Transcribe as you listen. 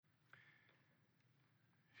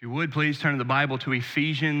If you would, please turn the Bible to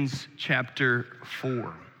Ephesians chapter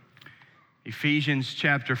 4. Ephesians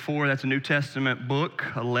chapter 4, that's a New Testament book,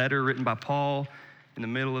 a letter written by Paul in the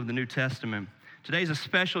middle of the New Testament. Today's a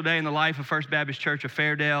special day in the life of First Baptist Church of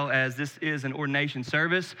Fairdale, as this is an ordination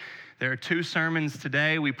service. There are two sermons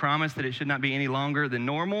today. We promise that it should not be any longer than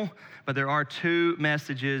normal, but there are two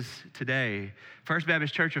messages today. First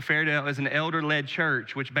Baptist Church of Fairdale is an elder-led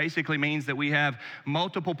church, which basically means that we have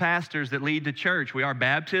multiple pastors that lead the church. We are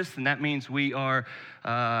Baptists, and that means we are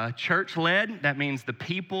church-led. That means the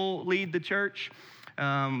people lead the church.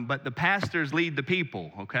 But the pastors lead the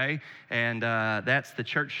people, okay? And that's the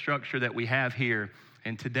church structure that we have here.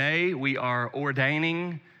 And today we are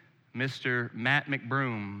ordaining Mr. Matt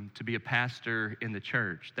McBroom to be a pastor in the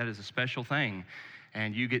church. That is a special thing,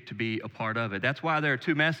 and you get to be a part of it. That's why there are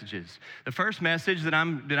two messages. The first message that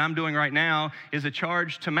I'm doing right now is a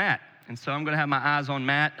charge to Matt. And so I'm going to have my eyes on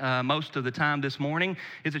Matt most of the time this morning.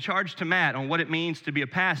 It's a charge to Matt on what it means to be a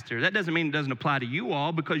pastor. That doesn't mean it doesn't apply to you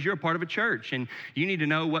all, because you're a part of a church and you need to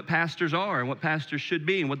know what pastors are and what pastors should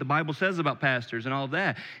be and what the Bible says about pastors and all of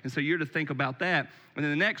that. And so you're to think about that. And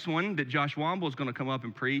then the next one that Josh Womble is going to come up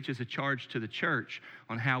and preach is a charge to the church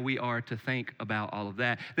on how we are to think about all of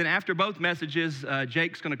that. Then after both messages,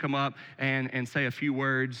 Jake's going to come up and say a few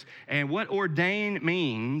words. And what ordain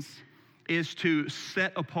means is to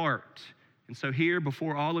set apart. And so here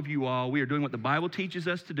before all of you all, we are doing what the Bible teaches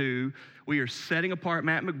us to do. We are setting apart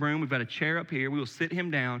Matt McBroom. We've got a chair up here. We will sit him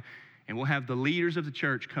down, and we'll have the leaders of the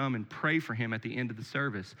church come and pray for him at the end of the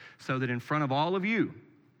service, so that in front of all of you,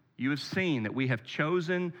 you have seen that we have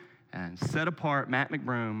chosen and set apart Matt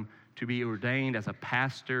McBroom to be ordained as a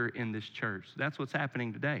pastor in this church. So that's what's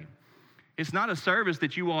happening today. It's not a service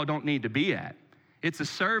that you all don't need to be at. It's a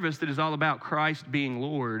service that is all about Christ being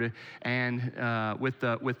Lord, and with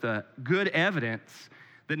the good evidence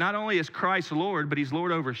that not only is Christ Lord, but he's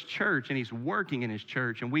Lord over his church, and he's working in his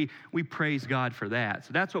church, and we praise God for that.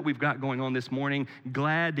 So that's what we've got going on this morning.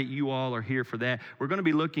 Glad that you all are here for that. We're going to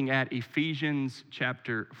be looking at Ephesians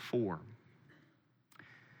chapter 4.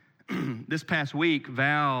 This past week,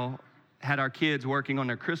 Val had our kids working on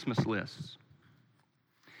their Christmas lists.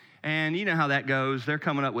 And you know how that goes. They're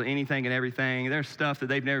coming up with anything and everything. There's stuff that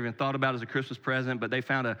they've never even thought about as a Christmas present, but they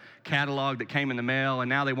found a catalog that came in the mail, and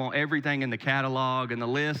now they want everything in the catalog, and the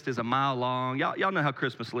list is a mile long. Y'all know how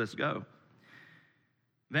Christmas lists go.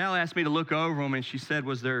 Val asked me to look over them, and she said,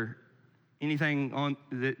 was there anything on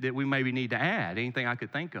that we maybe need to add, anything I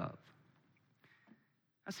could think of?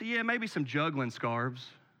 I said, yeah, maybe some juggling scarves.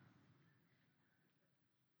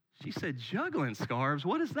 She said, juggling scarves?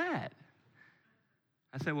 What is that?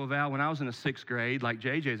 I said, well, Val, when I was in the sixth grade, like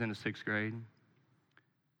JJ's in the sixth grade,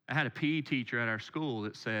 I had a PE teacher at our school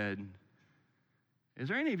that said, is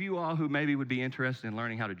there any of you all who maybe would be interested in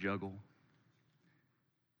learning how to juggle?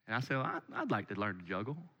 And I said, well, I'd like to learn to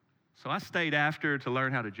juggle. So I stayed after to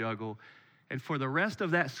learn how to juggle. And for the rest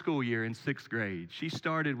of that school year in sixth grade, she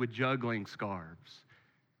started with juggling scarves.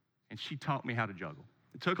 And she taught me how to juggle.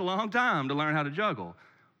 It took a long time to learn how to juggle,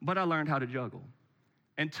 but I learned how to juggle.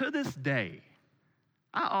 And to this day,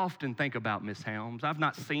 I often think about Miss Helms. I've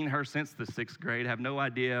not seen her since the sixth grade. I have no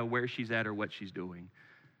idea where she's at or what she's doing.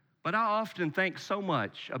 But I often think so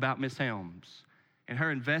much about Miss Helms and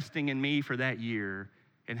her investing in me for that year,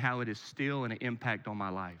 and how it is still an impact on my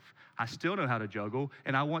life. I still know how to juggle,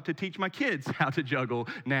 and I want to teach my kids how to juggle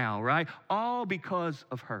now, right? All because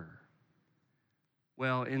of her.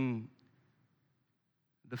 Well, in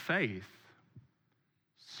the faith,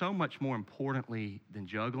 so much more importantly than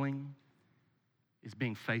juggling is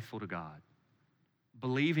being faithful to God,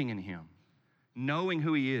 believing in him, knowing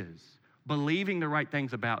who he is, believing the right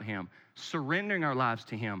things about him, surrendering our lives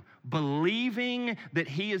to him, believing that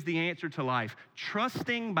he is the answer to life,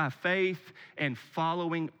 trusting by faith and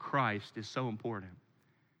following Christ is so important.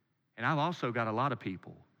 And I've also got a lot of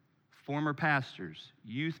people, former pastors,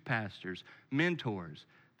 youth pastors, mentors,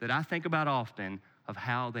 that I think about often of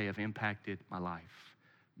how they have impacted my life.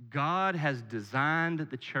 God has designed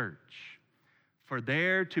the church for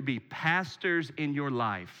there to be pastors in your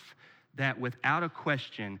life that without a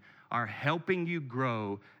question are helping you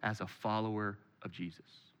grow as a follower of Jesus.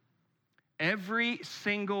 Every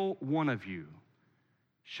single one of you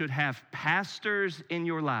should have pastors in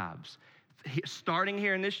your lives, starting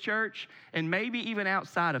here in this church and maybe even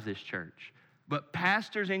outside of this church, but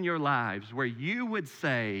pastors in your lives where you would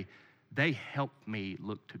say, they help me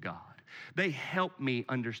look to God. They help me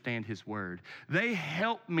understand his word. They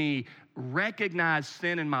help me recognize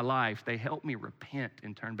sin in my life. They help me repent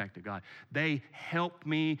and turn back to God. They help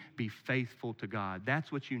me be faithful to God.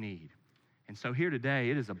 That's what you need. And so here today,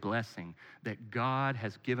 it is a blessing that God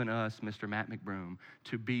has given us, Mr. Matt McBroom,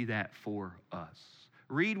 to be that for us.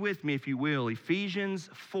 Read with me, if you will, Ephesians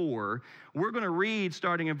 4. We're going to read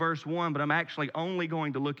starting in verse 1, but I'm actually only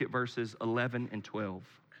going to look at verses 11 and 12.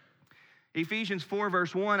 Ephesians 4,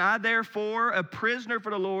 verse 1, I therefore, a prisoner for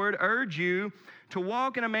the Lord, urge you to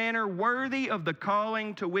walk in a manner worthy of the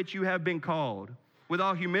calling to which you have been called, with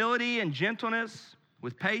all humility and gentleness,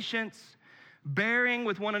 with patience, bearing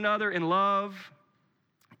with one another in love,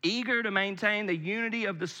 eager to maintain the unity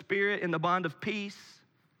of the Spirit in the bond of peace.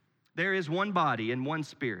 There is one body and one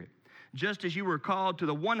Spirit, just as you were called to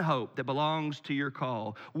the one hope that belongs to your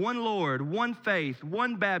call. One Lord, one faith,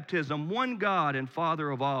 one baptism, one God and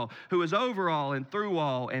Father of all, who is over all and through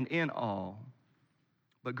all and in all.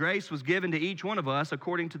 But grace was given to each one of us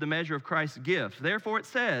according to the measure of Christ's gift. Therefore it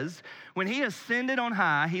says, when he ascended on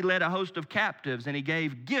high, he led a host of captives and he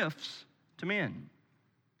gave gifts to men.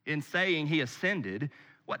 In saying he ascended,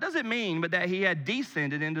 what does it mean but that he had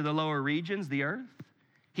descended into the lower regions, the earth?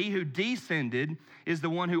 He who descended is the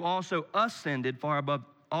one who also ascended far above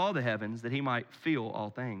all the heavens that he might fill all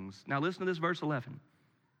things. Now listen to this verse 11.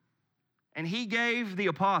 And he gave the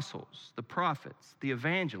apostles, the prophets, the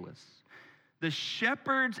evangelists, the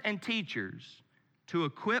shepherds and teachers to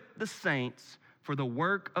equip the saints for the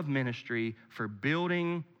work of ministry, for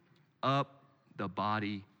building up the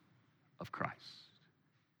body of Christ.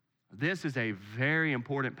 This is a very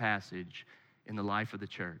important passage in the life of the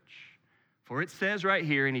church. For it says right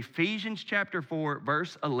here in Ephesians chapter 4,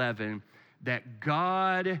 verse 11, that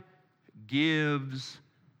God gives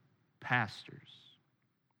pastors.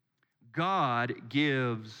 God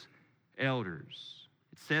gives elders.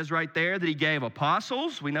 It says right there that he gave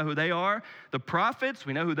apostles, we know who they are, the prophets,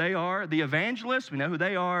 we know who they are, the evangelists, we know who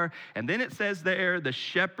they are, and then it says there, the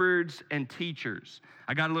shepherds and teachers.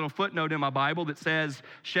 I got a little footnote in my Bible that says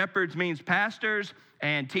shepherds means pastors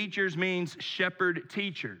and teachers means shepherd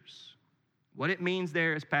teachers. What it means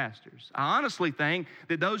there is pastors. I honestly think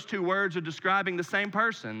that those two words are describing the same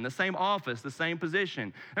person, the same office, the same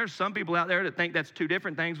position. There's some people out there that think that's two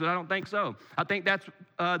different things, but I don't think so. I think that's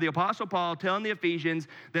the Apostle Paul telling the Ephesians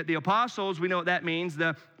that the apostles, we know what that means,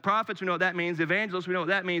 the prophets, we know what that means, the evangelists, we know what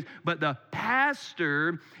that means, but the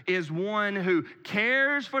pastor is one who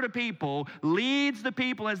cares for the people, leads the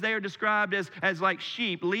people as they are described as like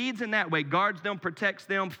sheep, leads in that way, guards them, protects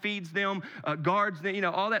them, feeds them, guards them,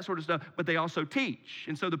 all that sort of stuff, but they also teach.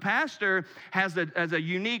 And so the pastor has a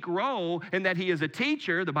unique role in that he is a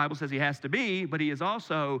teacher, the Bible says he has to be, but he is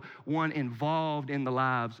also one involved in the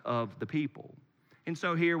lives of the people. And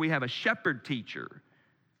so here we have a shepherd teacher,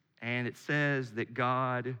 and it says that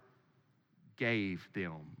God gave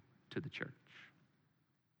them to the church,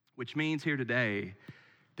 which means here today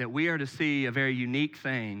that we are to see a very unique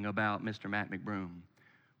thing about Mr. Matt McBroom.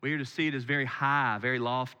 We are to see it as very high, very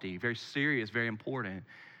lofty, very serious, very important,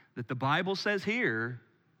 that the Bible says here,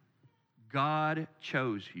 God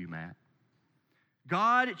chose you, Matt.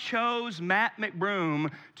 God chose Matt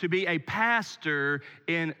McBroom to be a pastor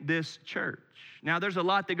in this church. Now, there's a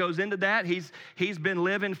lot that goes into that. He's been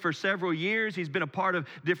living for several years. He's been a part of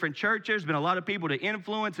different churches. There's been a lot of people to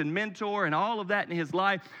influence and mentor and all of that in his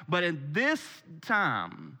life. But in this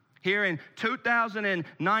time, here in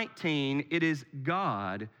 2019, it is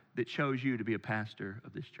God that chose you to be a pastor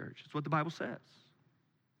of this church. That's what the Bible says.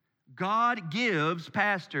 God gives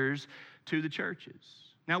pastors to the churches.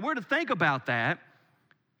 Now, we're to think about that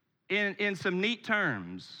in some neat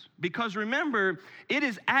terms, because remember, it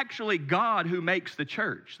is actually God who makes the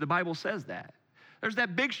church. The Bible says that. There's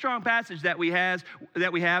that big, strong passage that we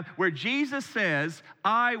have where Jesus says,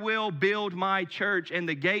 I will build my church and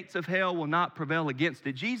the gates of hell will not prevail against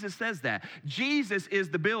it. Jesus says that. Jesus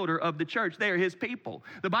is the builder of the church. They are his people.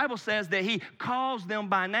 The Bible says that he calls them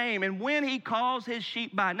by name, and when he calls his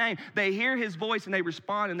sheep by name, they hear his voice and they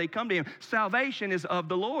respond and they come to him. Salvation is of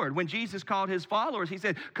the Lord. When Jesus called his followers, he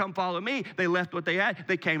said, come follow me. They left what they had.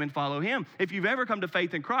 They came and followed him. If you've ever come to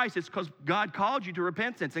faith in Christ, it's because God called you to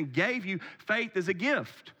repentance and gave you faith as a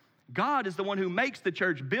gift. God is the one who makes the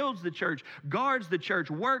church, builds the church, guards the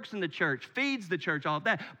church, works in the church, feeds the church, all of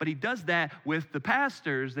that. But he does that with the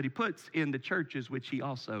pastors that he puts in the churches, which he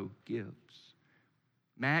also gives.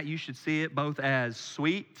 Matt, you should see it both as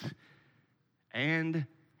sweet and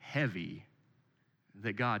heavy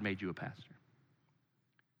that God made you a pastor.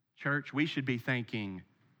 Church, we should be thinking,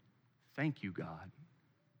 thank you, God,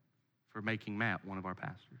 for making Matt one of our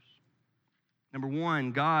pastors. Number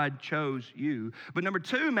one, God chose you. But number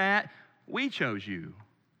two, Matt, we chose you.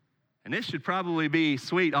 And this should probably be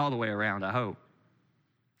sweet all the way around, I hope.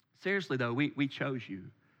 Seriously, though, we chose you.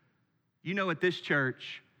 You know, at this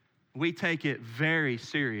church, We take it very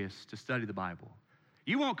serious to study the Bible.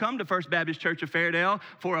 You won't come to First Baptist Church of Fairdale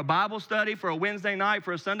for a Bible study, for a Wednesday night,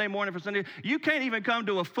 for a Sunday morning, for Sunday. You can't even come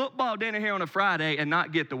to a football dinner here on a Friday and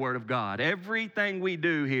not get the Word of God. Everything we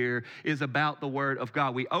do here is about the Word of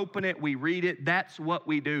God. We open it, we read it, that's what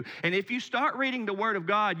we do. And if you start reading the Word of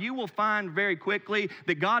God, you will find very quickly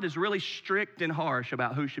that God is really strict and harsh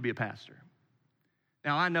about who should be a pastor.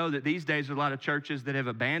 Now, I know that these days there's a lot of churches that have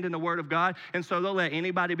abandoned the Word of God, and so they'll let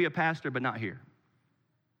anybody be a pastor, but not here.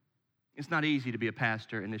 It's not easy to be a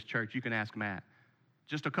pastor in this church. You can ask Matt.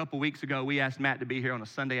 Just a couple weeks ago, we asked Matt to be here on a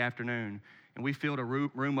Sunday afternoon, and we filled a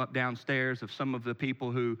room up downstairs of some of the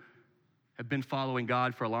people who have been following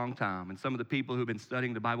God for a long time and some of the people who've been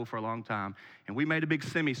studying the Bible for a long time. And we made a big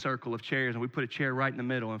semicircle of chairs, and we put a chair right in the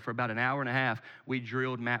middle, and for about an hour and a half, we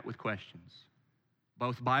drilled Matt with questions.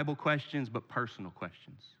 Both Bible questions, but personal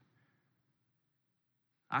questions.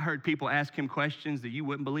 I heard people ask him questions that you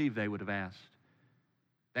wouldn't believe they would have asked.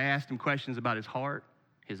 They asked him questions about his heart,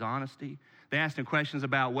 his honesty. They asked him questions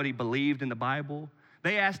about what he believed in the Bible.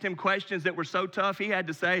 They asked him questions that were so tough he had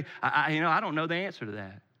to say, I don't know the answer to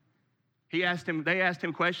that. They asked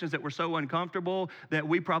him questions that were so uncomfortable that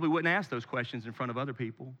we probably wouldn't ask those questions in front of other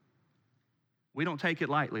people. We don't take it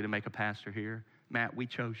lightly to make a pastor here. Matt, we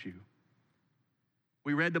chose you.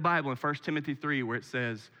 We read the Bible in 1 Timothy 3 where it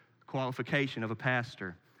says the qualification of a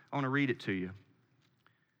pastor. I want to read it to you.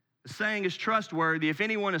 The saying is trustworthy. If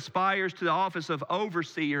anyone aspires to the office of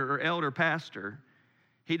overseer or elder pastor,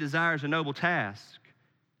 he desires a noble task.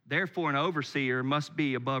 Therefore, an overseer must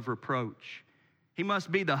be above reproach. He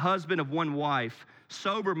must be the husband of one wife,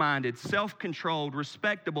 sober-minded, self-controlled,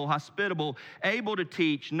 respectable, hospitable, able to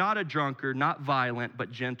teach, not a drunkard, not violent,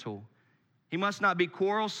 but gentle. He must not be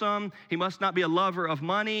quarrelsome. He must not be a lover of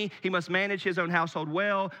money. He must manage his own household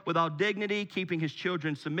well, with all dignity, keeping his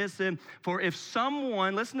children submissive. For if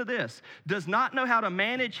someone, listen to this, does not know how to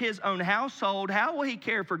manage his own household, how will he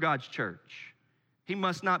care for God's church? He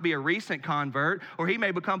must not be a recent convert, or he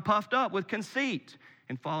may become puffed up with conceit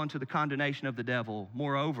and fall into the condemnation of the devil.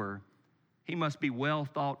 Moreover, he must be well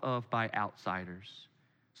thought of by outsiders,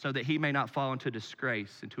 so that he may not fall into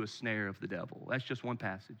disgrace, into a snare of the devil. That's just one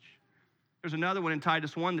passage. There's another one in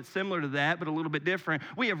Titus 1 that's similar to that, but a little bit different.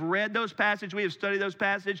 We have read those passages. We have studied those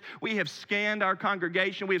passages. We have scanned our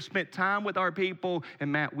congregation. We have spent time with our people.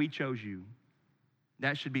 And Matt, we chose you.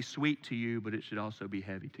 That should be sweet to you, but it should also be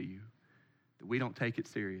heavy to you. That we don't take it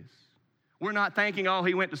serious. We're not thinking, oh,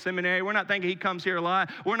 he went to seminary. We're not thinking he comes here a lot.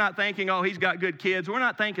 We're not thinking, oh, he's got good kids. We're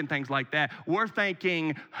not thinking things like that. We're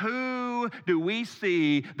thinking, who do we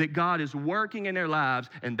see that God is working in their lives?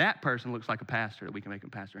 And that person looks like a pastor, that we can make him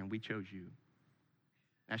pastor, and we chose you.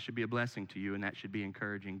 That should be a blessing to you, and that should be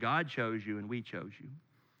encouraging. God chose you, and we chose you.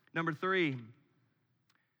 Number 3,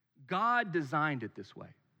 God designed it this way.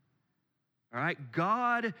 All right?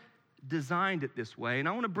 God designed it this way. And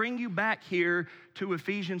I want to bring you back here to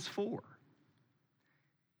Ephesians 4.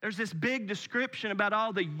 There's this big description about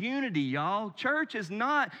all the unity, y'all. Church is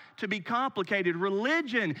not to be complicated.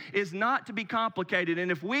 Religion is not to be complicated. And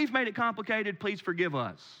if we've made it complicated, please forgive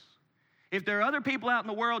us. If there are other people out in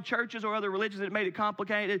the world, churches or other religions that made it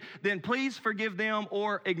complicated, then please forgive them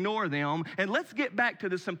or ignore them. And let's get back to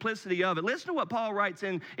the simplicity of it. Listen to what Paul writes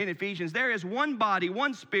in Ephesians. There is one body,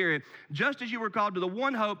 one spirit, just as you were called to the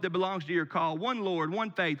one hope that belongs to your call, one Lord,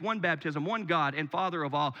 one faith, one baptism, one God and Father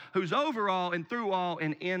of all, who's over all and through all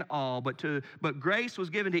and in all. But grace was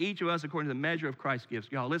given to each of us according to the measure of Christ's gifts.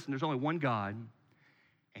 Y'all, listen, there's only one God,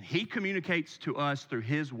 and he communicates to us through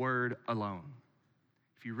his word alone.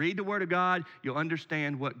 If you read the Word of God, you'll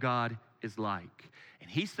understand what God is like. And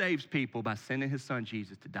he saves people by sending his son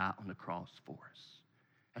Jesus to die on the cross for us.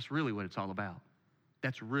 That's really what it's all about.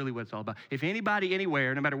 That's really what it's all about. If anybody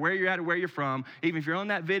anywhere, no matter where you're at or where you're from, even if you're on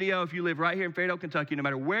that video, if you live right here in Fairdale, Kentucky, no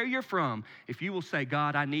matter where you're from, if you will say,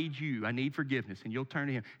 God, I need you, I need forgiveness, and you'll turn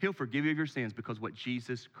to him, he'll forgive you of your sins because of what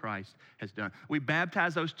Jesus Christ has done. We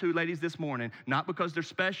baptized those 2 ladies this morning, not because they're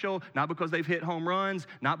special, not because they've hit home runs,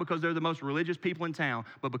 not because they're the most religious people in town,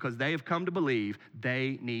 but because they have come to believe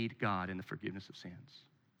they need God and the forgiveness of sins.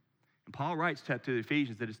 And Paul writes to the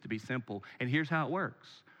Ephesians that it's to be simple, and here's how it works.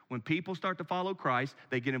 When people start to follow Christ,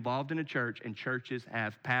 they get involved in a church, and churches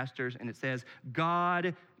have pastors, and it says,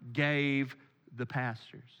 God gave the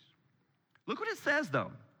pastors. Look what it says,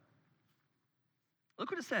 though.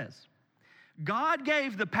 Look what it says. God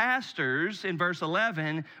gave the pastors, in verse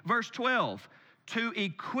 11, verse 12, to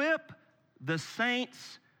equip the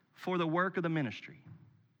saints for the work of the ministry,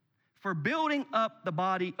 for building up the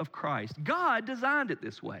body of Christ. God designed it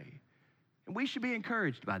this way, and we should be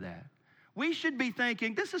encouraged by that. We should be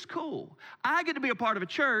thinking, this is cool. I get to be a part of a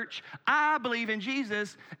church. I believe in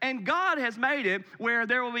Jesus, and God has made it where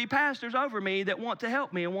there will be pastors over me that want to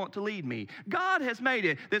help me and want to lead me. God has made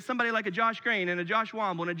it that somebody like a Josh Green and a Josh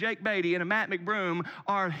Womble and a Jake Beatty and a Matt McBroom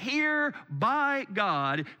are here by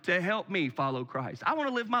God to help me follow Christ. I want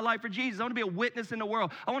to live my life for Jesus. I want to be a witness in the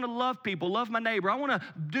world. I want to love people, love my neighbor. I want to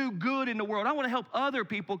do good in the world. I want to help other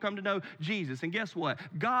people come to know Jesus. And guess what?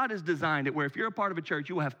 God has designed it where if you're a part of a church,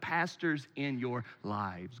 you will have pastors in your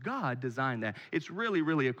lives. God designed that. It's really,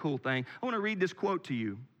 really a cool thing. I want to read this quote to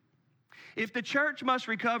you. If the church must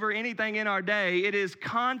recover anything in our day, it is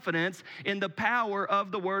confidence in the power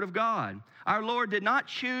of the Word of God. Our Lord did not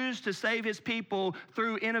choose to save His people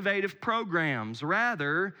through innovative programs.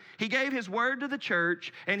 Rather, He gave His Word to the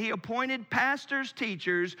church, and He appointed pastors,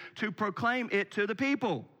 teachers to proclaim it to the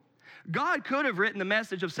people. God could have written the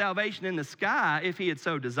message of salvation in the sky if He had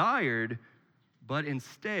so desired, but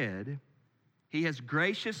instead, He has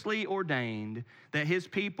graciously ordained that His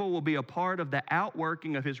people will be a part of the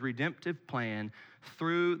outworking of His redemptive plan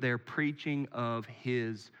through their preaching of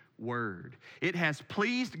His Word. It has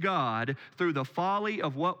pleased God through the folly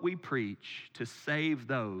of what we preach to save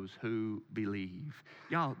those who believe.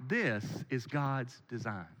 Y'all, this is God's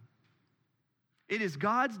design. It is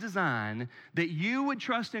God's design that you would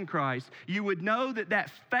trust in Christ. You would know that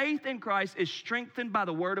that faith in Christ is strengthened by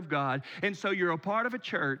the Word of God. And so you're a part of a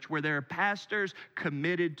church where there are pastors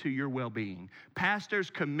committed to your well-being, pastors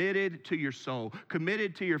committed to your soul,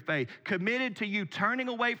 committed to your faith, committed to you turning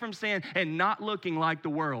away from sin and not looking like the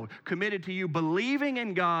world, committed to you believing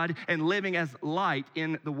in God and living as light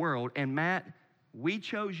in the world. And Matt, we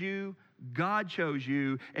chose you, God chose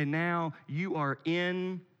you, and now you are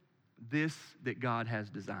in this that God has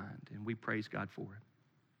designed, and we praise God for it.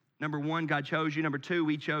 Number one, God chose you. Number two,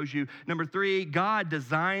 we chose you. Number three, God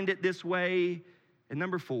designed it this way. And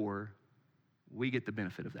number four, we get the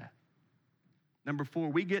benefit of that. Number four,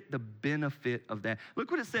 we get the benefit of that. Look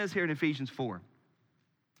what it says here in Ephesians 4.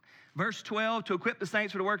 Verse 12, to equip the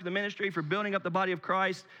saints for the work of the ministry, for building up the body of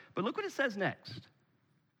Christ. But look what it says next.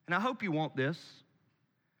 And I hope you want this.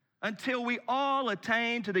 Until we all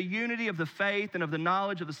attain to the unity of the faith and of the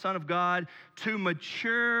knowledge of the Son of God, to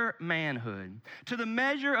mature manhood, to the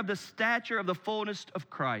measure of the stature of the fullness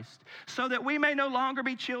of Christ, so that we may no longer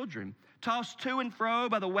be children, tossed to and fro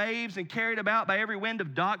by the waves and carried about by every wind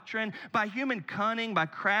of doctrine, by human cunning, by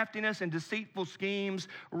craftiness and deceitful schemes.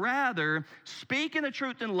 Rather, speaking the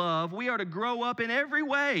truth in love, we are to grow up in every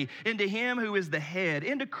way into Him who is the head,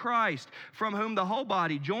 into Christ, from whom the whole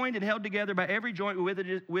body, joined and held together by every joint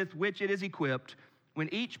with which it is equipped, when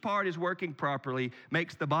each part is working properly,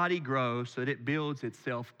 makes the body grow so that it builds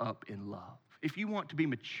itself up in love. If you want to be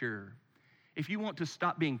mature, if you want to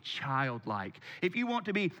stop being childlike, if you want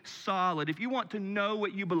to be solid, if you want to know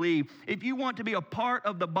what you believe, if you want to be a part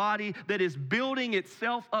of the body that is building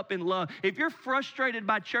itself up in love, if you're frustrated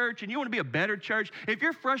by church and you want to be a better church, if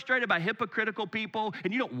you're frustrated by hypocritical people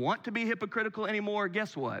and you don't want to be hypocritical anymore,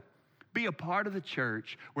 guess what? Be a part of the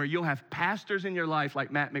church where you'll have pastors in your life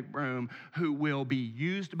like Matt McBroom who will be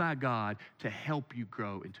used by God to help you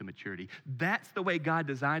grow into maturity. That's the way God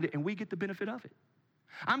designed it, and we get the benefit of it.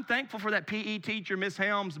 I'm thankful for that PE teacher, Miss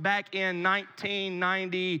Helms, back in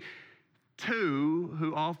 1992,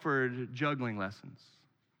 who offered juggling lessons.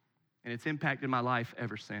 And it's impacted my life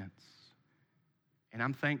ever since. And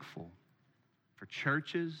I'm thankful for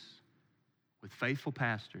churches with faithful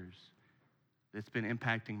pastors that's been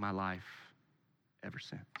impacting my life ever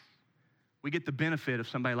since. We get the benefit of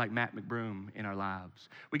somebody like Matt McBroom in our lives.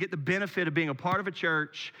 We get the benefit of being a part of a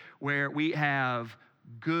church where we have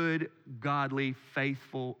good, godly,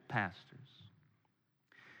 faithful pastors.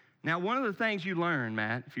 Now, one of the things you learn,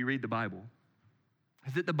 Matt, if you read the Bible,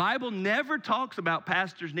 is that the Bible never talks about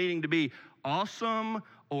pastors needing to be awesome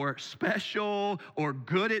or special or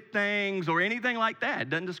good at things or anything like that. It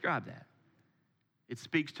doesn't describe that. It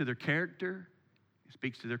speaks to their character. It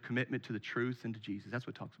speaks to their commitment to the truth and to Jesus. That's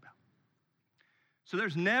what it talks about. So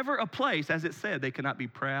there's never a place, as it said, they cannot be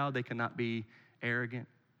proud, they cannot be arrogant.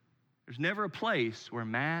 There's never a place where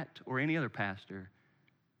Matt or any other pastor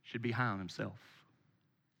should be high on himself.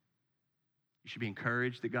 You should be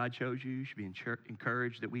encouraged that God chose you. You should be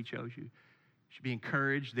encouraged that we chose you. You should be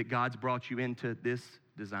encouraged that God's brought you into this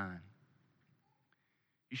design.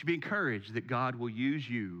 You should be encouraged that God will use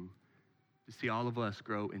you to see all of us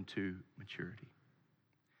grow into maturity.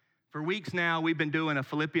 For weeks now, we've been doing a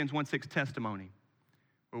Philippians 1:6 testimony,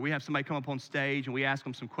 where we have somebody come up on stage and we ask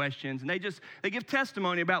them some questions, and they give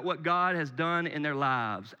testimony about what God has done in their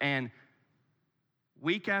lives. And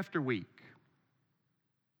week after week,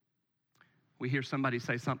 we hear somebody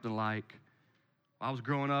say something like, I was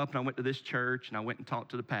growing up and I went to this church and I went and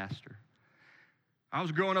talked to the pastor. I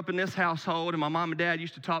was growing up in this household and my mom and dad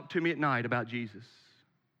used to talk to me at night about Jesus.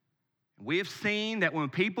 We have seen that when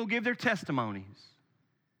people give their testimonies,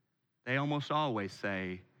 they almost always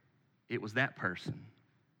say, it was that person.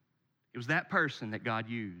 It was that person that God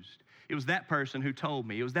used. It was that person who told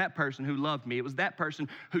me. It was that person who loved me. It was that person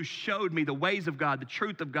who showed me the ways of God, the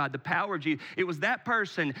truth of God, the power of Jesus. It was that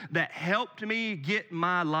person that helped me get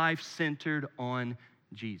my life centered on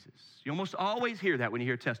Jesus. You almost always hear that when you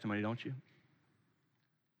hear testimony, don't you?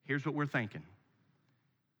 Here's what we're thinking.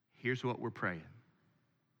 Here's what we're praying.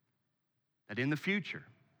 That in the future,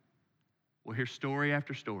 we'll hear story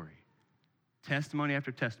after story, testimony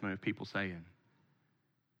after testimony of people saying,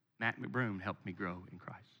 Matt McBroom helped me grow in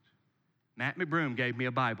Christ. Matt McBroom gave me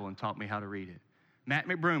a Bible and taught me how to read it. Matt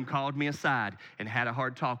McBroom called me aside and had a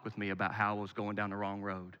hard talk with me about how I was going down the wrong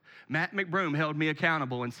road. Matt McBroom held me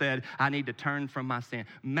accountable and said, I need to turn from my sin.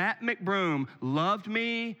 Matt McBroom loved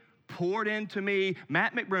me, poured into me.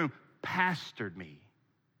 Matt McBroom pastored me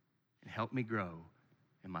and helped me grow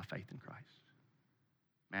in my faith in Christ.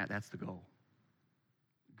 Matt, that's the goal.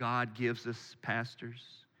 God gives us pastors.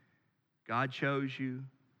 God chose you.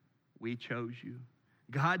 We chose you.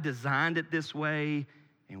 God designed it this way,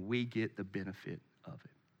 and we get the benefit of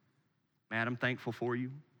it. Matt, I'm thankful for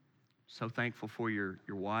you. So thankful for your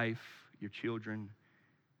wife, your children.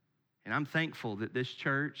 And I'm thankful that this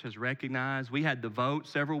church has recognized, we had the vote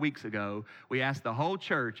several weeks ago. We asked the whole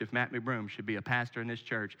church if Matt McBroom should be a pastor in this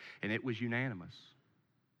church, and it was unanimous.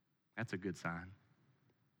 That's a good sign.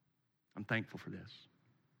 I'm thankful for this.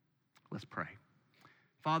 Let's pray.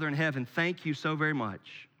 Father in heaven, thank you so very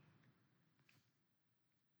much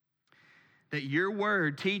that your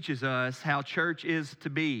word teaches us how church is to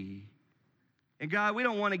be. And God, we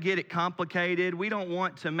don't want to get it complicated. We don't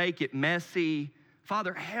want to make it messy.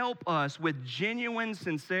 Father, help us with genuine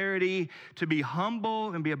sincerity to be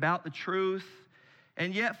humble and be about the truth.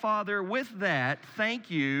 And yet, Father, with that,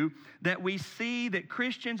 thank you that we see that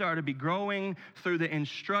Christians are to be growing through the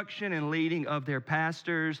instruction and leading of their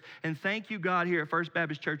pastors. And thank you, God, here at First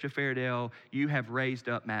Baptist Church of Fairdale, you have raised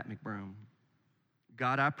up Matt McBroom.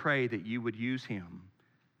 God, I pray that you would use him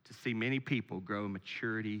to see many people grow in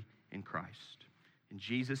maturity in Christ. In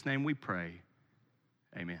Jesus' name we pray,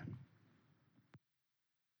 amen.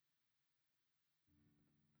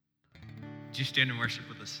 Would you stand and worship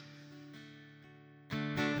with us?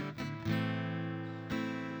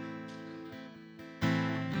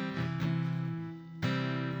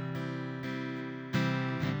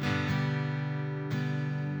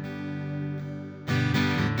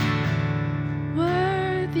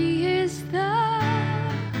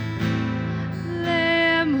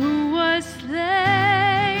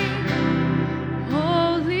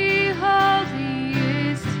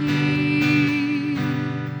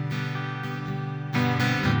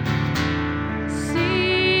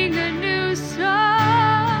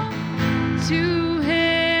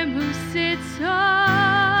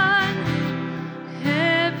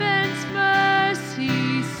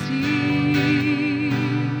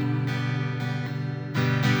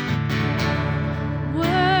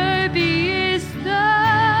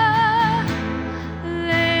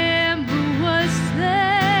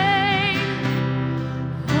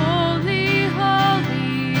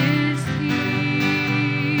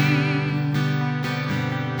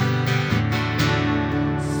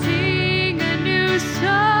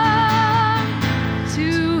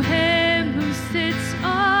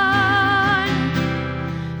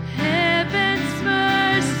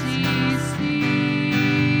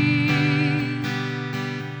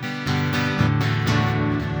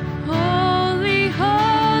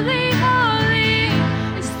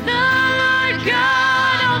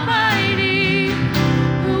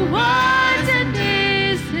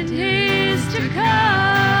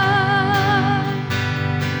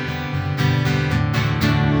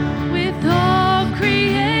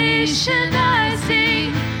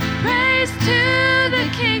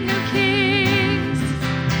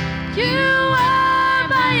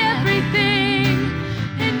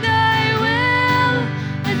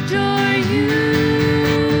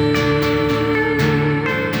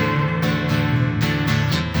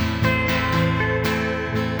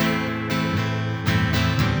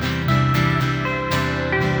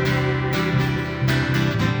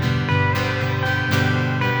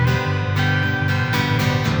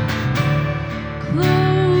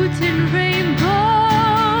 Floating rainbow.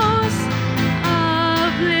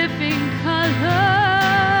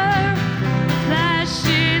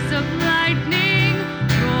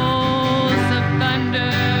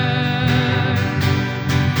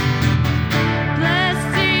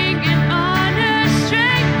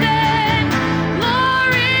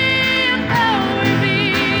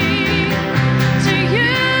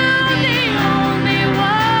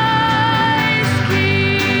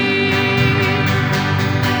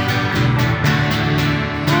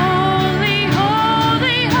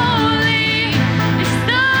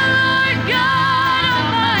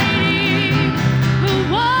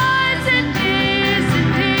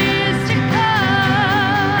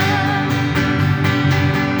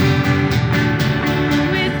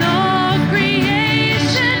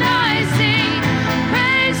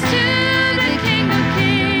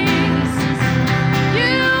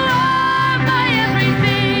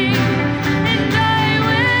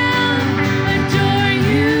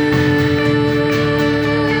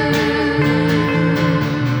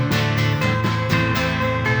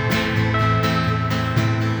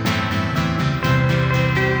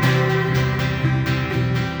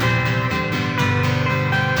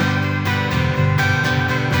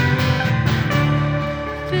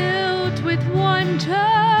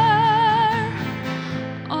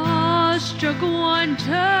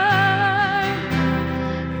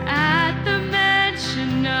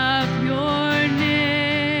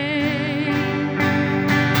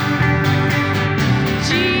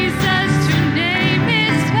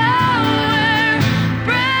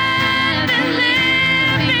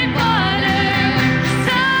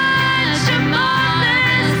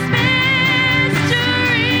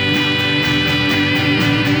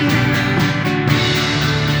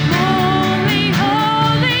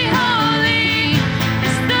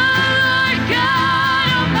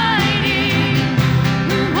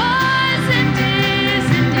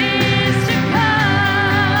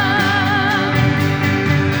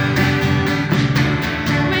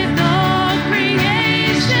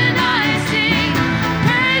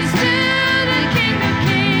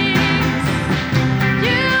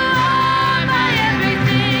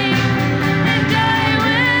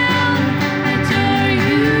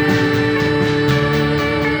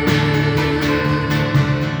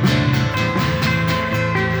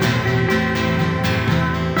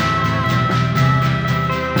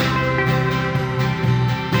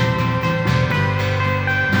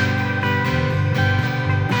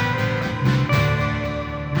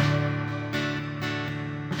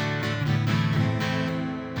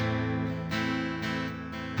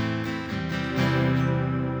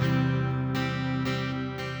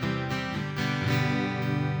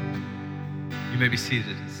 may be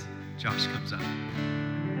seated as Josh comes up.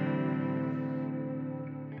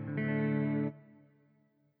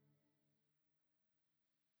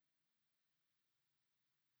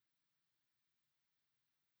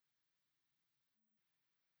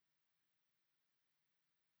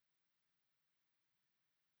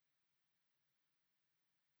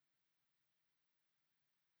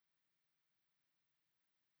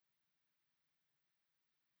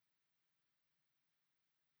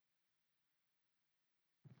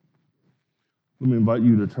 Let me invite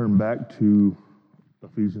you to turn back to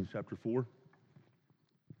Ephesians chapter 4.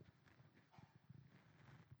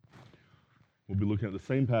 We'll be looking at the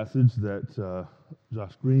same passage that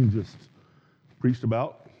Josh Green just preached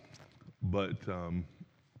about, but you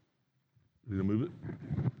gonna move it?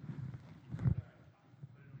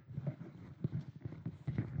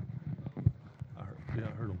 I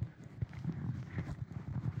heard him.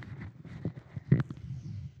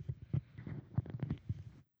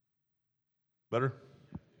 Better?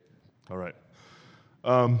 All right.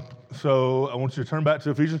 So I want you to turn back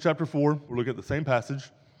to Ephesians chapter 4. We're looking at the same passage.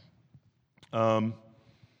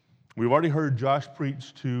 We've already heard Josh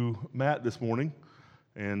preach to Matt this morning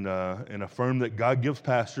and affirm that God gives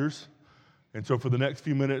pastors. And so for the next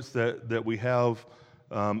few minutes that we have,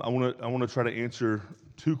 I want to try to answer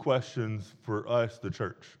two questions for us, the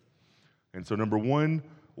church. And so number one,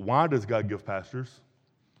 why does God give pastors?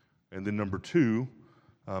 And then number two,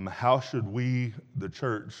 how should we, the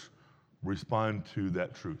church, respond to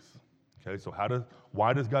that truth? Okay, so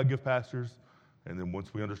why does God give pastors? And then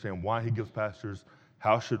once we understand why he gives pastors,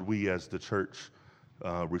 how should we as the church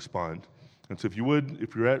respond? And so if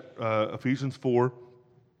you're at Ephesians 4,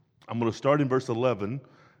 I'm going to start in verse 11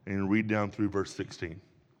 and read down through verse 16.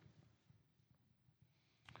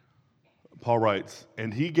 Paul writes,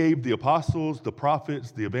 "And he gave the apostles, the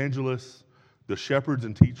prophets, the evangelists, the shepherds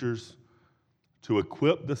and teachers to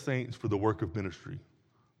equip the saints for the work of ministry,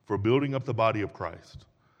 for building up the body of Christ,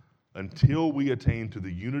 until we attain to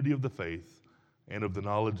the unity of the faith and of the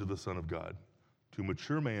knowledge of the Son of God, to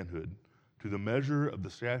mature manhood, to the measure of the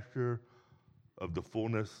stature of the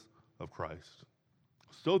fullness of Christ,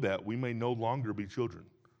 so that we may no longer be children,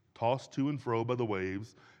 tossed to and fro by the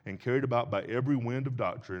waves and carried about by every wind of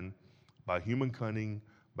doctrine, by human cunning,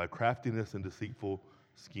 by craftiness and deceitful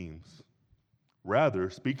schemes. Rather,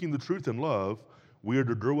 speaking the truth in love, we are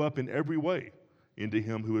to grow up in every way into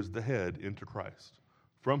him who is the head, into Christ,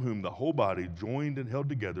 from whom the whole body, joined and held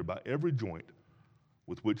together by every joint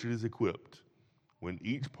with which it is equipped, when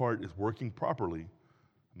each part is working properly,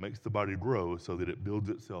 makes the body grow so that it builds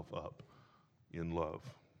itself up in love."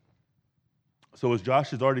 So as Josh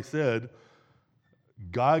has already said,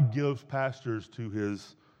 God gives pastors to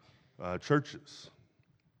his churches.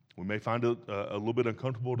 We may find it a little bit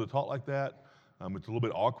uncomfortable to talk like that. It's a little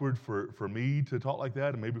bit awkward for me to talk like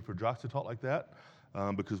that, and maybe for Josh to talk like that,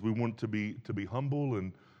 because we want to be humble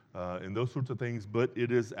and those sorts of things. But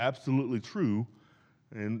it is absolutely true,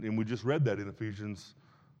 and we just read that in Ephesians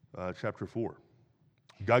chapter 4.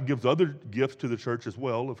 God gives other gifts to the church as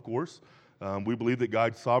well, of course. We believe that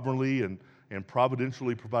God sovereignly and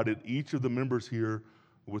providentially provided each of the members here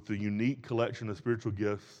with the unique collection of spiritual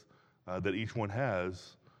gifts that each one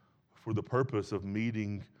has for the purpose of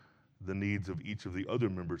meeting the needs of each of the other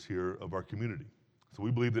members here of our community. So we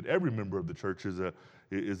believe that every member of the church is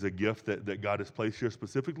a gift that God has placed here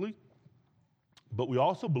specifically. But we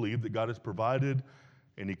also believe that God has provided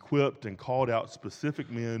and equipped and called out specific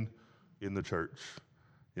men in the church,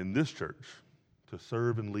 in this church, to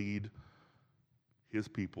serve and lead his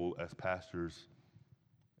people as pastors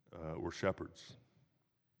or shepherds.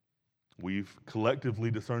 We've collectively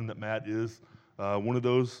discerned that Matt is one of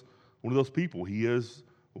those people. He is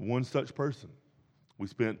one such person. We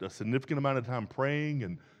spent a significant amount of time praying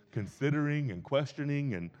and considering and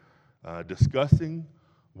questioning and discussing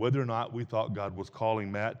whether or not we thought God was calling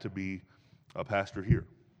Matt to be a pastor here.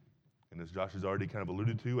 And as Josh has already kind of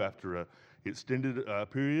alluded to, after an extended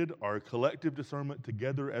period, our collective discernment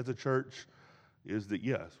together as a church is that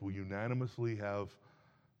yes, we unanimously have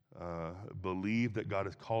believed that God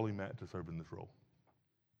is calling Matt to serve in this role.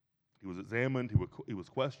 He was examined, he was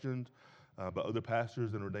questioned by other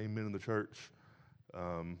pastors and ordained men in the church,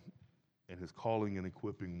 and his calling and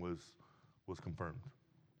equipping was confirmed.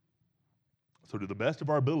 So to the best of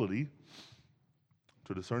our ability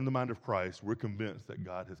to discern the mind of Christ, we're convinced that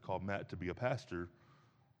God has called Matt to be a pastor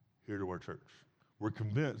here to our church. We're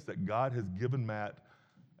convinced that God has given Matt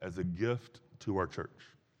as a gift to our church.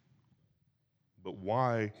 But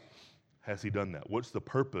why has he done that? What's the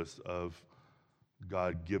purpose of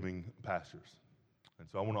God giving pastors? And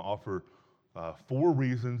so I want to offer 4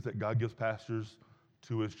 reasons that God gives pastors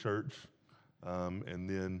to his church. and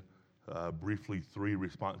then briefly 3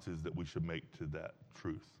 responses that we should make to that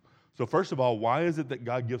truth. So first of all, why is it that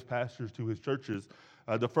God gives pastors to his churches?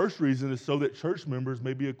 The first reason is so that church members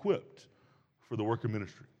may be equipped for the work of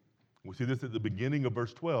ministry. We see this at the beginning of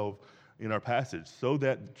verse 12 in our passage, so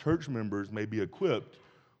that church members may be equipped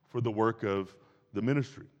for the work of the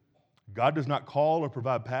ministry. God does not call or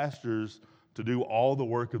provide pastors to do all the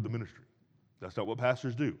work of the ministry. That's not what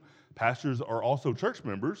pastors do. Pastors are also church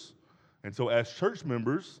members, and so as church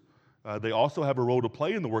members, they also have a role to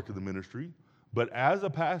play in the work of the ministry, but as a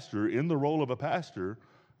pastor, in the role of a pastor,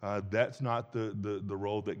 that's not the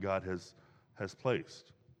role that God has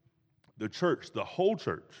placed. The church, the whole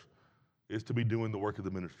church, is to be doing the work of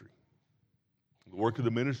the ministry. The work of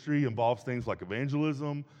the ministry involves things like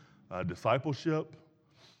evangelism, discipleship,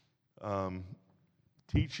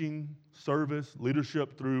 teaching, service,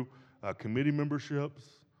 leadership through committee memberships.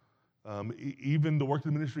 Even the work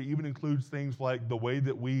of the ministry even includes things like the way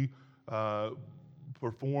that we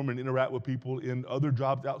perform and interact with people in other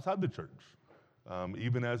jobs outside the church,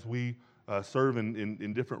 even as we serve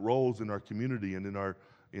in different roles in our community and in our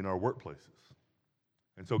workplaces.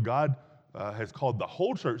 And so God has called the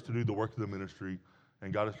whole church to do the work of the ministry,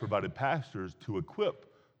 and God has provided pastors to equip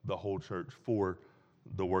the whole church for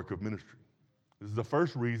the work of ministry. This is the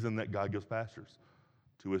first reason that God gives pastors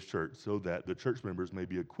to his church, so that the church members may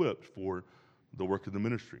be equipped for the work of the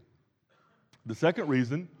ministry. The second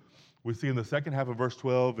reason we see in the second half of verse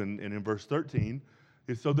 12 and in verse 13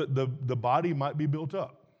 is so that the body might be built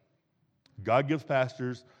up. God gives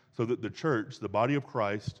pastors so that the church, the body of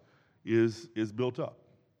Christ, is built up.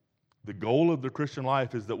 The goal of the Christian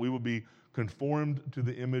life is that we will be conformed to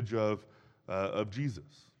the image of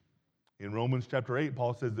Jesus. In Romans chapter 8,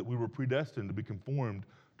 Paul says that we were predestined to be conformed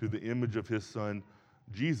to the image of his son,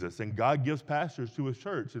 Jesus. And God gives pastors to his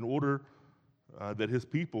church in order that his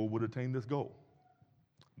people would attain this goal.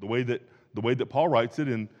 The way that Paul writes it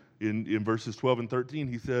in verses 12 and 13,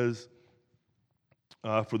 he says,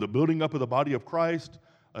 for the building up of the body of Christ,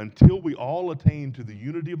 until we all attain to the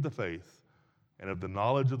unity of the faith and of the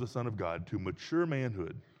knowledge of the Son of God, to mature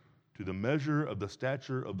manhood, to the measure of the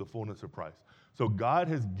stature of the fullness of Christ. So God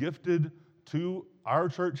has gifted to our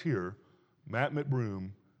church here, Matt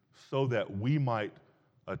McBroom, so that we might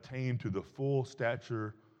attain to the full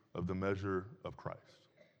stature of the measure of Christ.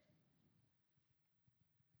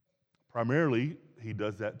 Primarily, he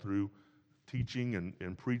does that through teaching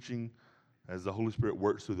and preaching as the Holy Spirit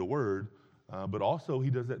works through the Word, but also he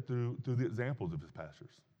does that through the examples of his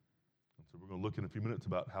pastors. So we're going to look in a few minutes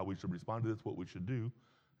about how we should respond to this, what we should do,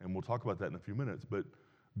 and we'll talk about that in a few minutes. But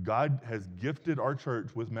God has gifted our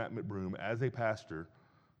church with Matt McBroom as a pastor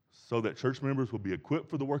so that church members will be equipped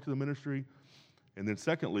for the work of the ministry, and then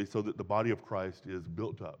secondly, so that the body of Christ is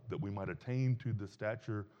built up, that we might attain to the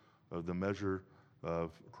stature of the measure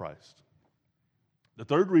of Christ. The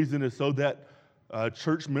third reason is so that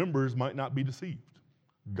church members might not be deceived.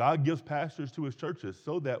 God gives pastors to his churches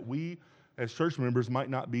so that we as church members might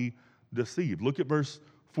not be deceived. Look at verse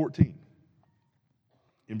 14.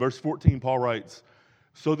 In verse 14, Paul writes,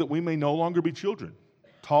 so that we may no longer be children,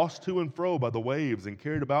 tossed to and fro by the waves and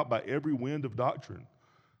carried about by every wind of doctrine,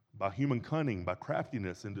 by human cunning, by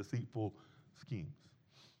craftiness and deceitful schemes.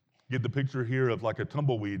 Get the picture here of like a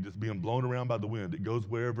tumbleweed just being blown around by the wind. It goes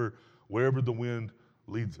wherever the wind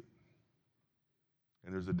leads it.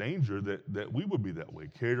 And there's a danger that we would be that way,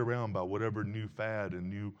 carried around by whatever new fad and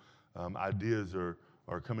new ideas are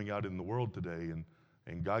coming out in the world today.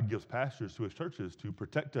 And God gives pastors to his churches to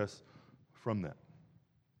protect us from that.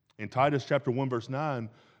 In Titus chapter 1, verse 9,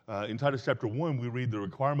 in Titus chapter 1, we read the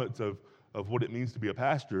requirements of what it means to be a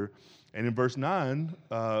pastor. And in verse 9,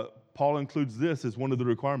 Paul includes this as one of the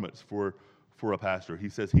requirements for a pastor. He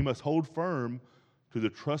says he must hold firm to the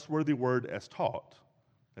trustworthy word as taught.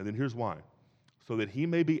 And then here's why. So that he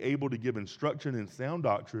may be able to give instruction in sound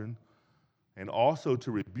doctrine and also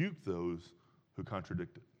to rebuke those who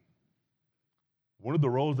contradict it. One of the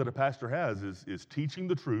roles that a pastor has is teaching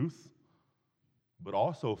the truth, but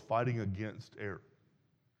also fighting against error.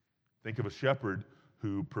 Think of a shepherd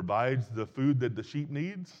who provides the food that the sheep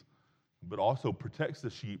needs, but also protects the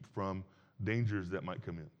sheep from dangers that might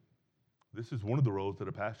come in. This is one of the roles that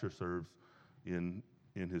a pastor serves in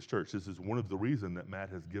his church. This is one of the reasons that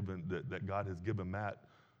that God has given Matt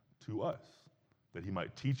to us, that he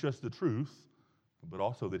might teach us the truth, but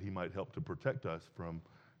also that he might help to protect us from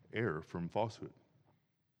error, from falsehood.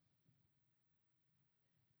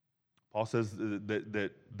 Paul says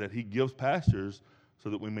that he gives pastors so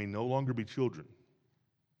that we may no longer be children.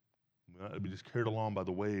 We not be just carried along by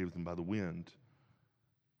the waves and by the wind,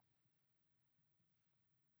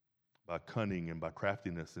 by cunning and by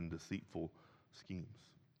craftiness and deceitful schemes.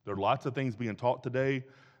 There are lots of things being taught today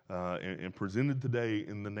and presented today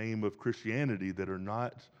in the name of Christianity that are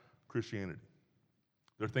not Christianity.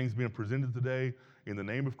 There are things being presented today in the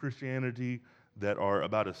name of Christianity that are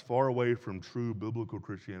about as far away from true biblical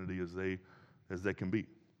Christianity as they can be.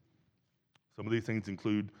 Some of these things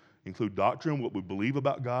include doctrine, what we believe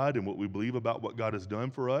about God and what we believe about what God has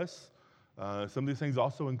done for us. Some of these things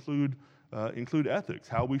also include ethics,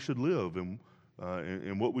 how we should live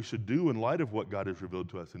and what we should do in light of what God has revealed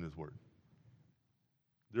to us in His Word.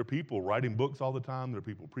 There are people writing books all the time. There are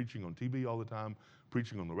people preaching on TV all the time,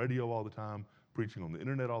 preaching on the radio all the time, preaching on the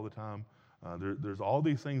internet all the time. There's all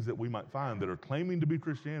these things that we might find that are claiming to be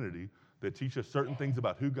Christianity that teach us certain things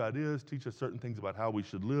about who God is, teach us certain things about how we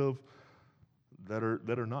should live that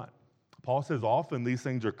are not. Paul says often these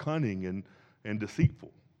things are cunning and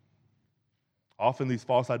deceitful. Often these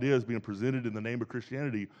false ideas being presented in the name of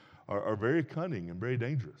Christianity are very cunning and very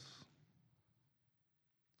dangerous.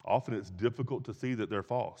 Often it's difficult to see that they're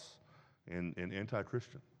false and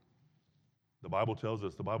anti-Christian. The Bible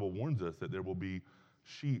warns us that there will be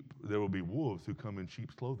wolves who come in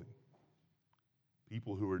sheep's clothing.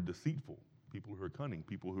 People who are deceitful, people who are cunning,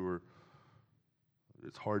 people who are,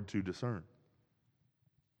 it's hard to discern.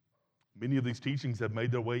 Many of these teachings have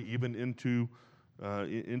made their way even into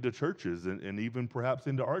churches and even perhaps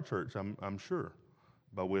into our church, I'm sure,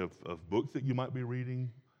 by way of books that you might be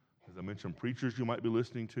reading, as I mentioned, preachers you might be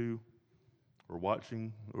listening to or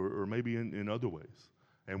watching, or maybe in other ways.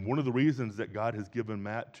 And one of the reasons that God has given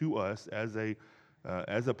Matt to us as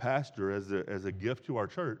a pastor, as a gift to our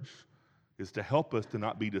church, is to help us to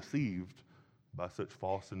not be deceived by such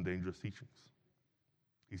false and dangerous teachings.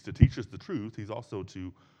 He's to teach us the truth. He's also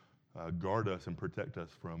to guard us and protect us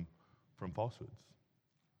from falsehoods.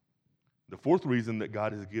 The fourth reason that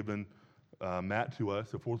God has given Matt to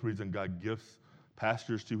us, the fourth reason God gifts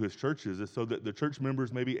pastors to his churches, is so that the church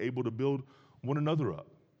members may be able to build one another up.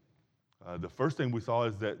 The first thing we saw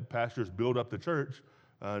is that pastors build up the church,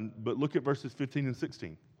 but look at verses 15 and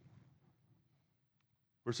 16.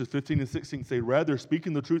 Verses 15 and 16 say, rather,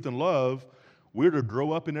 speaking the truth in love, we're to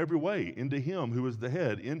grow up in every way into Him who is the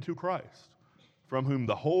head, into Christ, from whom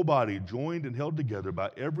the whole body, joined and held together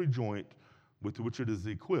by every joint with which it is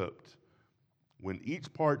equipped, when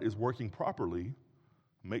each part is working properly,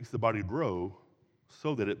 makes the body grow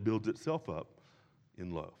so that it builds itself up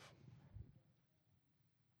in love.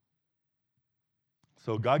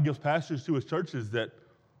 So God gives pastors to His churches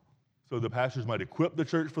so the pastors might equip the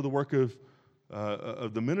church for the work of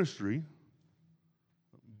the ministry,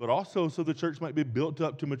 but also so the church might be built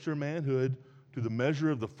up to mature manhood, to the measure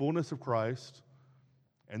of the fullness of Christ,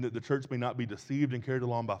 and that the church may not be deceived and carried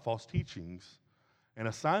along by false teachings. And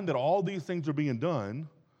a sign that all these things are being done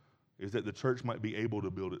is that the church might be able to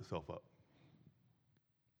build itself up.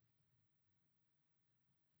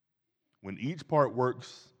 When each part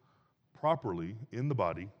works properly in the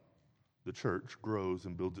body, the church grows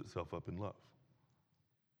and builds itself up in love.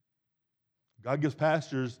 God gives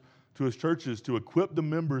pastors to His churches to equip the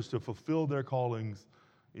members to fulfill their callings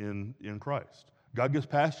in Christ. God gives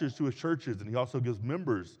pastors to His churches, and He also gives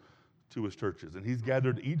members to His churches. And He's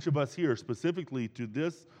gathered each of us here specifically to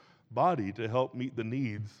this body to help meet the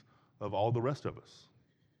needs of all the rest of us.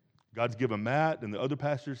 God's given Matt and the other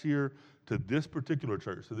pastors here to this particular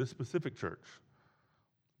church, to this specific church,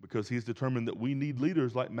 because He's determined that we need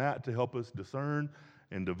leaders like Matt to help us discern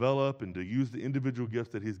and develop and to use the individual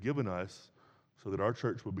gifts that He's given us so that our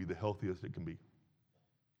church will be the healthiest it can be.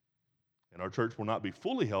 And our church will not be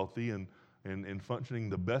fully healthy and functioning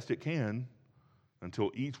the best it can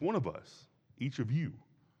until each one of us, each of you,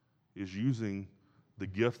 is using the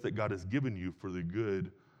gifts that God has given you for the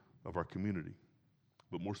good of our community,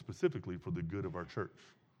 but more specifically for the good of our church.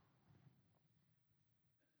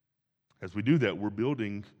 As we do that, we're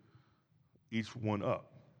building each one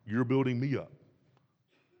up. You're building me up,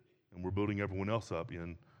 and we're building everyone else up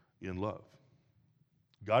in love.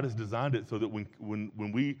 God has designed it so that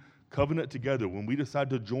when we covenant together, when we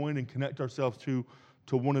decide to join and connect ourselves to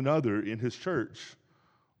one another in His church,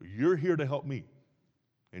 you're here to help me,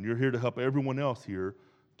 and you're here to help everyone else here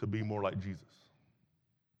to be more like Jesus.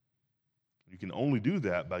 You can only do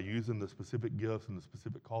that by using the specific gifts and the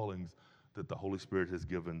specific callings that the Holy Spirit has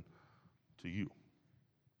given to you.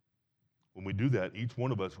 When we do that, each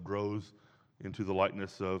one of us grows into the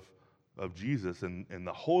likeness of Jesus, and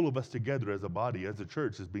the whole of us together as a body, as a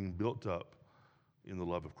church, is being built up in the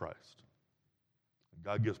love of Christ.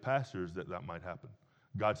 God gives pastors that might happen.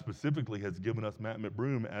 God specifically has given us Matt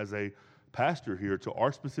McBroom as a pastor here to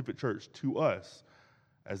our specific church, to us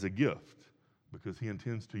as a gift, because He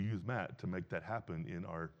intends to use Matt to make that happen in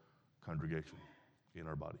our congregation, in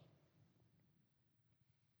our body.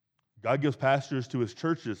 God gives pastors to his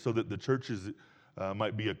churches so that the churches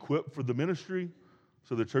might be equipped for the ministry,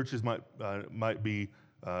 so the churches might be,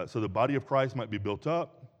 so the body of Christ might be built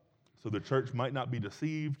up, so the church might not be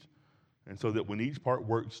deceived, and so that when each part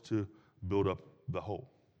works to build up the whole.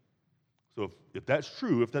 So if that's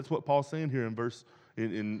true, if that's what Paul's saying here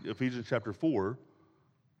in Ephesians chapter 4,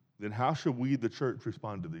 then how should we, the church,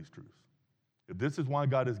 respond to these truths? If this is why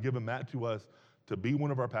God has given Matt to us to be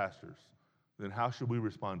one of our pastors, then how should we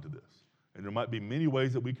respond to this? And there might be many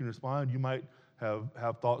ways that we can respond. You might have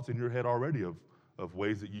thoughts in your head already of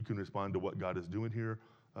ways that you can respond to what God is doing here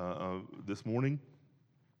this morning.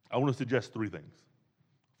 I want to suggest three things.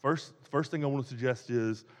 First thing I want to suggest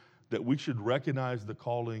is that we should recognize the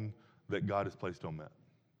calling that God has placed on Matt.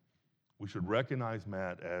 We should recognize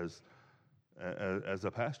Matt as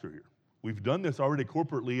a pastor here. We've done this already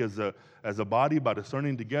corporately as a body by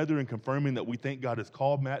discerning together and confirming that we think God has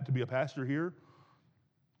called Matt to be a pastor here.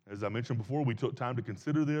 As I mentioned before, we took time to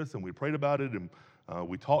consider this and we prayed about it and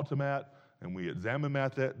we talked to Matt and we examined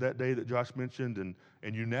Matt that day that Josh mentioned and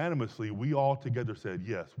unanimously we all together said,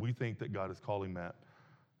 yes, we think that God is calling Matt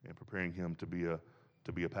and preparing him to be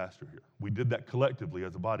a pastor here. We did that collectively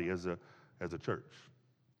as a body, as a church.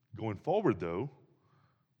 Going forward though,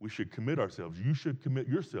 we should commit ourselves. You should commit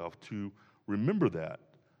yourself to remember that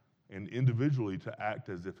and individually to act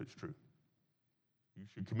as if it's true. You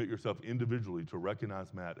should commit yourself individually to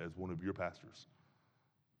recognize Matt as one of your pastors.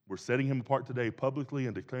 We're setting him apart today publicly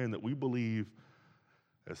and declaring that we believe,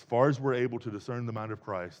 as far as we're able to discern the mind of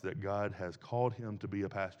Christ, that God has called him to be a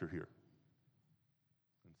pastor here.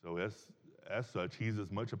 And so as such, he's as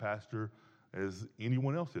much a pastor as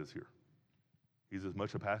anyone else is here. He's as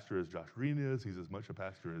much a pastor as Josh Green is. He's as much a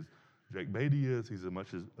pastor as Jake Beatty is. He's as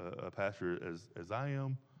much as a pastor as I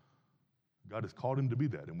am. God has called him to be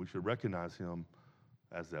that, and we should recognize him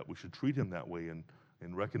as that. We should treat him that way and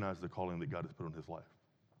recognize the calling that God has put on his life.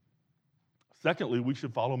 Secondly, we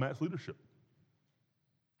should follow Matt's leadership.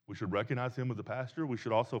 We should recognize him as a pastor. We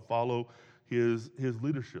should also follow his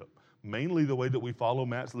leadership. Mainly the way that we follow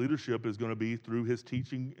Matt's leadership is going to be through his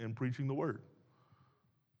teaching and preaching the word.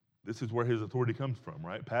 This is where his authority comes from,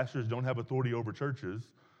 right? Pastors don't have authority over churches.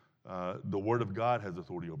 The Word of God has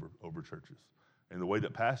authority over churches. And the way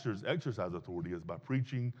that pastors exercise authority is by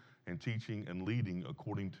preaching and teaching and leading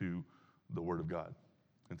according to the Word of God.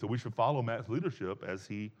 And so we should follow Matt's leadership as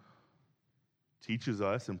he teaches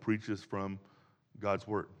us and preaches from God's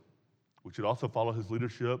Word. We should also follow his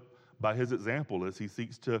leadership by his example as he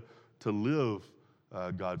seeks to live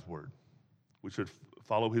God's Word. We should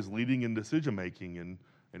follow his leading in decision-making and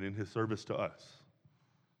in his service to us.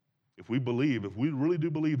 If we really do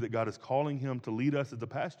believe that God is calling him to lead us as a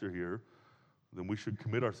pastor here, then we should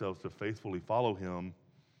commit ourselves to faithfully follow him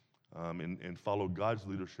and follow God's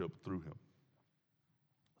leadership through him.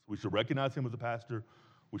 So we should recognize him as a pastor.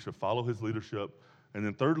 We should follow his leadership. And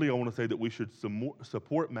then thirdly, I want to say that we should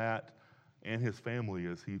support Matt and his family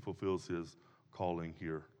as he fulfills his calling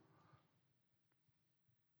here.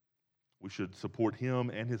 We should support him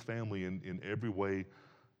and his family in every way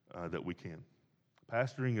that we can.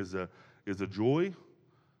 Pastoring is a joy,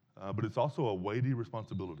 but it's also a weighty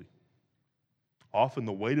responsibility. Often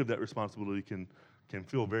the weight of that responsibility can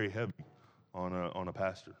feel very heavy on a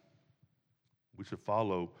pastor. We should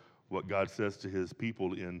follow what God says to his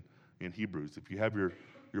people in Hebrews. If you have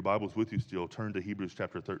your Bibles with you still, turn to Hebrews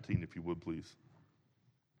chapter 13, if you would, please.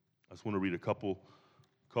 I just want to read a couple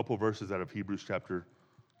verses out of Hebrews chapter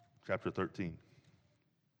 13.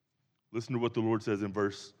 Listen to what the Lord says in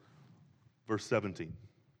verse 17.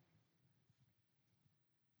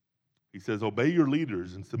 He says, "Obey your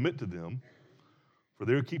leaders and submit to them, for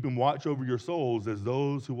they are keeping watch over your souls as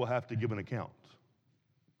those who will have to give an account."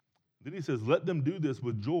 Then he says, "Let them do this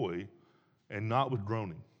with joy and not with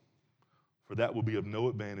groaning, for that will be of no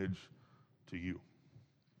advantage to you."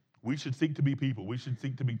 We should seek to be people. We should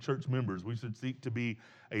seek to be church members. We should seek to be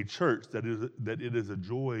a church that it is a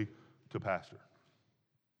joy to pastor.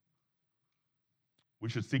 We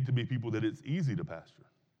should seek to be people that it's easy to pastor.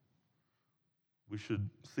 We should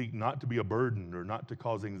seek not to be a burden or not to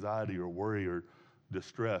cause anxiety or worry or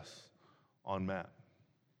distress on Matt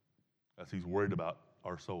as he's worried about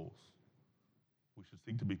our souls. We should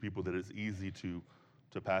seek to be people that it's easy to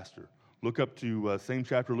pastor. Look up to, same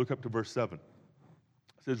chapter, look up to verse 7.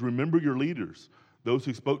 It says, "Remember your leaders, those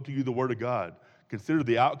who spoke to you the word of God. Consider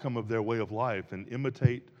the outcome of their way of life and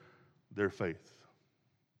imitate their faith."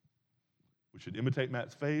 We should imitate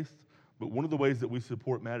Matt's faith, but one of the ways that we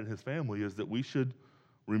support Matt and his family is that we should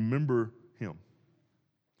remember him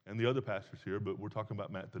and the other pastors here, but we're talking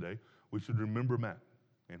about Matt today. We should remember Matt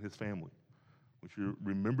and his family. We should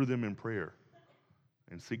remember them in prayer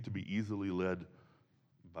and seek to be easily led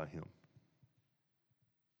by him.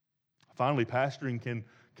 Finally, pastoring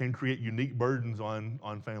can create unique burdens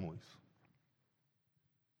on families.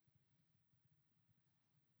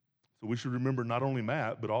 So we should remember not only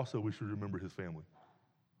Matt, but also we should remember his family.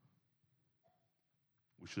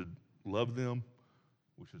 We should love them.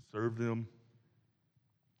 We should serve them.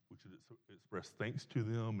 We should express thanks to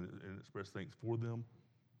them and express thanks for them.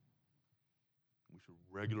 We should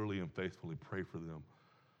regularly and faithfully pray for them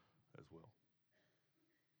as well.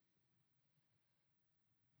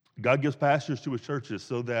 God gives pastors to his churches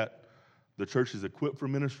so that the church is equipped for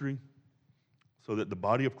ministry, so that the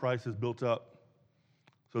body of Christ is built up,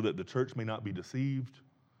 so that the church may not be deceived,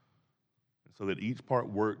 and so that each part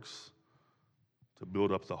works to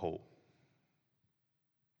build up the whole.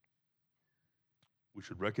 We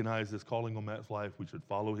should recognize this calling on Matt's life. We should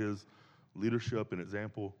follow his leadership and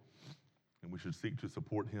example, and we should seek to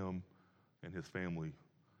support him and his family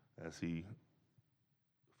as he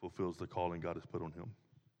fulfills the calling God has put on him.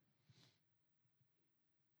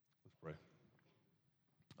 Let's pray.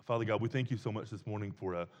 Father God, we thank you so much this morning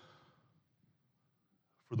for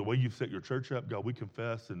the way you've set your church up. God, we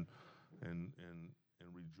confess and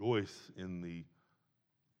rejoice in the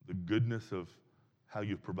goodness of how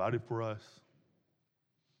you've provided for us.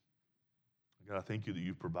 God, I thank you that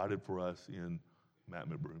you've provided for us in Matt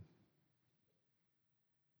McBroom.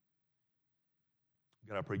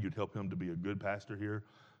 God, I pray you'd help him to be a good pastor here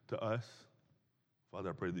to us.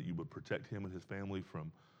 Father, I pray that you would protect him and his family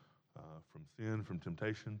from sin, from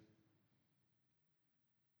temptation.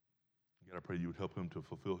 God, I pray you would help him to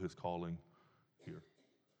fulfill his calling here.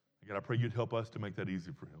 God, I pray you'd help us to make that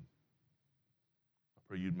easy for him. I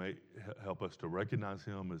pray you'd help us to recognize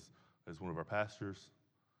him as one of our pastors.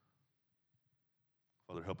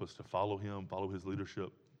 Father, help us to follow him, follow his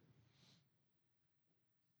leadership.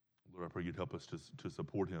 Lord, I pray you'd help us to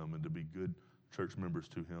support him and to be good church members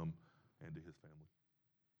to him and to his family.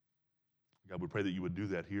 God, we pray that you would do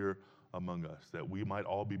that here among us, that we might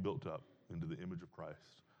all be built up into the image of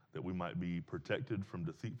Christ, that we might be protected from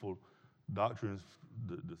deceitful doctrines,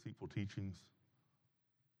 deceitful teachings.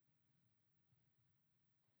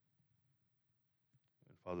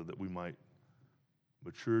 And Father, that we might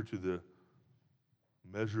mature to the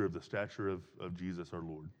measure of the stature of Jesus our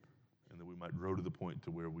Lord, and that we might grow to the point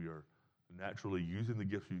to where we are naturally using the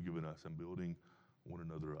gifts you've given us and building one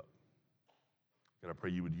another up. God, I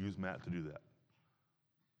pray you would use Matt to do that.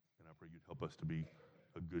 And I pray you'd help us to be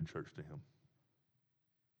a good church to him.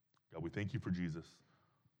 God, we thank you for Jesus.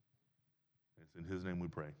 It's in his name we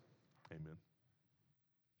pray. Amen.